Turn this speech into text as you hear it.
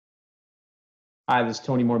Hi, this is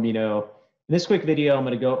Tony Mormino. In this quick video, I'm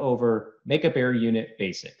going to go over makeup air unit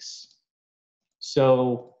basics.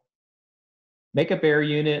 So, makeup air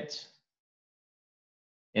unit,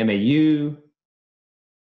 MAU,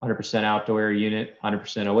 100% outdoor air unit,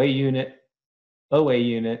 100% OA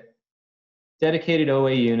unit, dedicated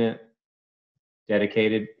OA unit,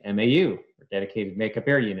 dedicated MAU, or dedicated makeup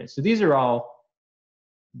air unit. So these are all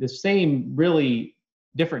the same, really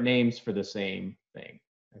different names for the same thing,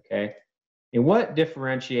 okay? And what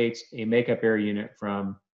differentiates a makeup air unit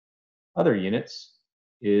from other units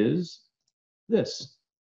is this.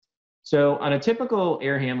 So on a typical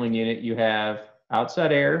air handling unit, you have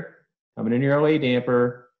outside air coming in your OA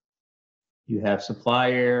damper, you have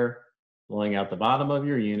supply air blowing out the bottom of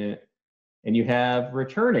your unit, and you have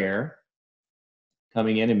return air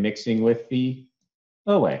coming in and mixing with the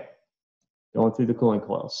OA, going through the cooling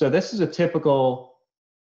coil. So this is a typical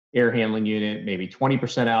air handling unit, maybe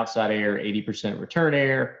 20% outside air, 80% return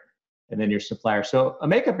air, and then your supplier. So a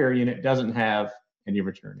makeup air unit doesn't have any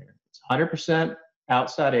return air. It's 100%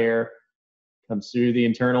 outside air, comes through the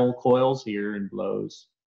internal coils here and blows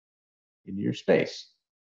into your space.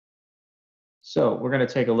 So we're going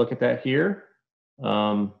to take a look at that here.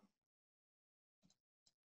 Okay,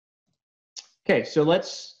 so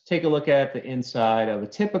let's take a look at the inside of a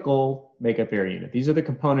typical makeup air unit. These are the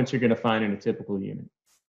components you're going to find in a typical unit.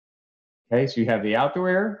 Okay, so you have the outdoor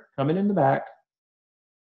air coming in the back,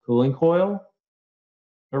 cooling coil,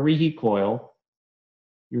 a reheat coil,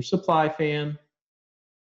 your supply fan,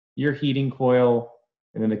 your heating coil,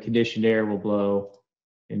 and then the conditioned air will blow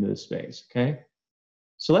into the space, okay?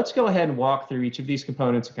 So let's go ahead and walk through each of these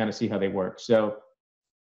components and kind of see how they work. So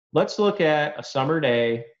let's look at a summer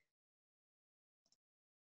day.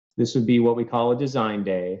 This would be what we call a design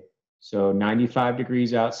day. So 95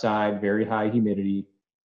 degrees outside, very high humidity.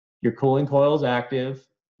 Your cooling coil is active,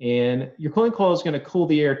 and your cooling coil is going to cool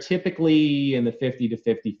the air typically in the 50 to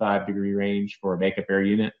 55 degree range for a makeup air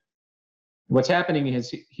unit. What's happening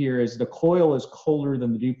here is the coil is colder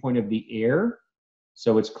than the dew point of the air,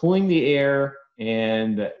 so it's cooling the air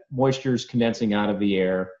and moisture is condensing out of the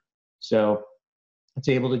air, so it's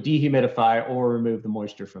able to dehumidify or remove the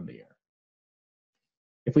moisture from the air.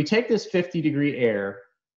 If we take this 50 degree air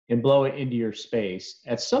and blow it into your space,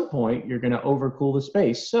 at some point you're going to overcool the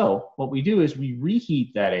space. So what we do is we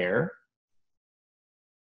reheat that air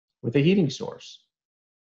with a heating source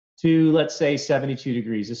to, let's say, 72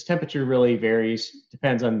 degrees. This temperature really varies,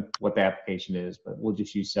 depends on what the application is, but we'll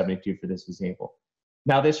just use 72 for this example.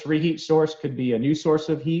 Now this reheat source could be a new source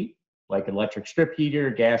of heat, like an electric strip heater,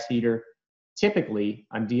 gas heater. Typically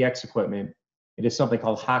on DX equipment, it is something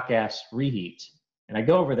called hot gas reheat. And I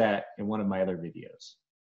go over that in one of my other videos.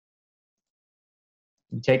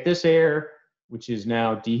 We take this air, which is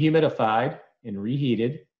now dehumidified and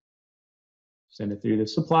reheated, send it through the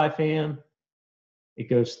supply fan. It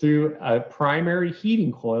goes through a primary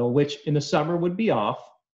heating coil, which in the summer would be off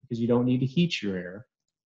because you don't need to heat your air.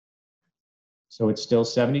 So it's still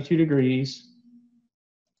 72 degrees.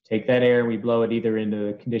 Take that air, we blow it either into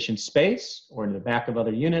the conditioned space or into the back of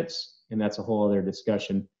other units, and that's a whole other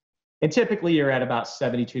discussion. And typically you're at about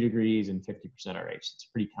 72 degrees and 50% RH. It's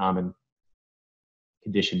a pretty common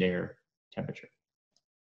conditioned air temperature.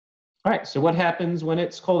 All right, so what happens when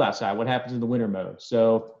it's cold outside? What happens in the winter mode?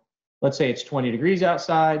 So let's say it's 20 degrees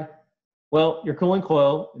outside. Well, your cooling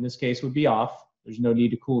coil, in this case, would be off. There's no need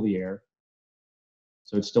to cool the air.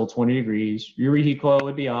 So it's still 20 degrees. Your reheat coil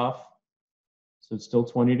would be off. So it's still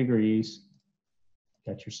 20 degrees.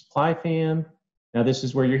 Got your supply fan. Now this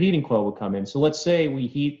is where your heating coil will come in. So let's say we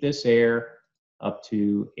heat this air up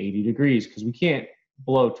to 80 degrees because we can't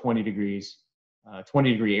blow 20 degree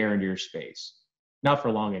air into your space. Not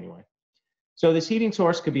for long anyway. So this heating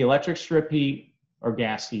source could be electric strip heat or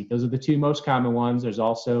gas heat. Those are the two most common ones. There's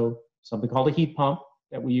also something called a heat pump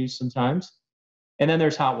that we use sometimes. And then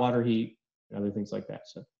there's hot water heat and other things like that.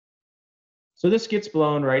 So this gets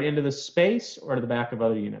blown right into the space or to the back of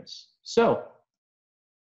other units. So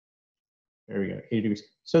there we go, 80 degrees.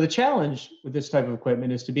 So the challenge with this type of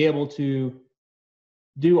equipment is to be able to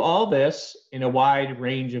do all this in a wide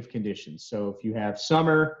range of conditions. So if you have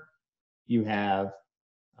summer, you have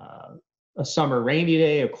a summer rainy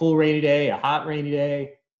day, a cool rainy day, a hot rainy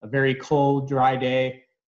day, a very cold, dry day.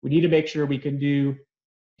 We need to make sure we can do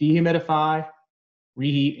dehumidify,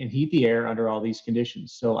 reheat, and heat the air under all these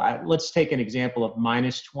conditions. So let's take an example of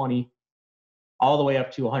 -20 all the way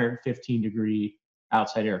up to 115 degree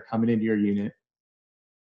outside air coming into your unit.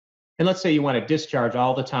 And let's say you want to discharge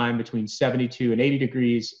all the time between 72 and 80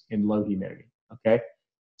 degrees in low humidity, okay?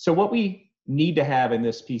 So what we need to have in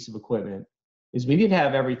this piece of equipment is we need to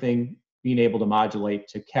have everything being able to modulate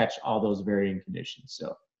to catch all those varying conditions.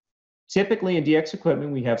 So typically in DX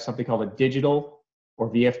equipment, we have something called a digital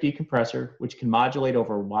or VFD compressor, which can modulate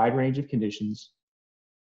over a wide range of conditions.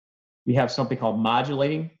 We have something called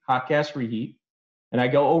modulating hot gas reheat. And I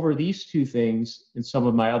go over these two things in some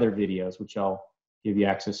of my other videos, which I'll give you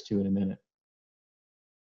access to in a minute.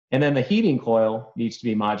 And then the heating coil needs to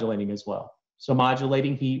be modulating as well. So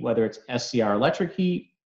modulating heat, whether it's SCR electric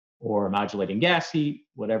heat or modulating gas heat,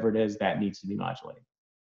 whatever it is, that needs to be modulating.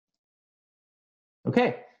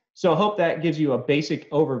 Okay, so I hope that gives you a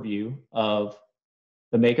basic overview of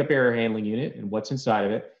the makeup air handling unit and what's inside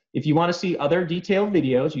of it. If you want to see other detailed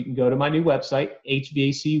videos, you can go to my new website,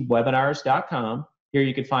 hvacwebinars.com. Here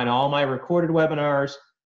you can find all my recorded webinars,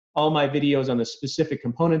 all my videos on the specific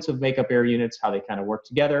components of makeup air units, how they kind of work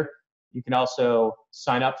together. You can also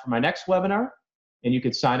sign up for my next webinar, and you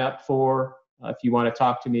could sign up for, if you want to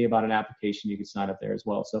talk to me about an application, you can sign up there as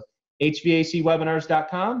well. So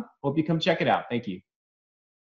hvacwebinars.com. Hope you come check it out. Thank you.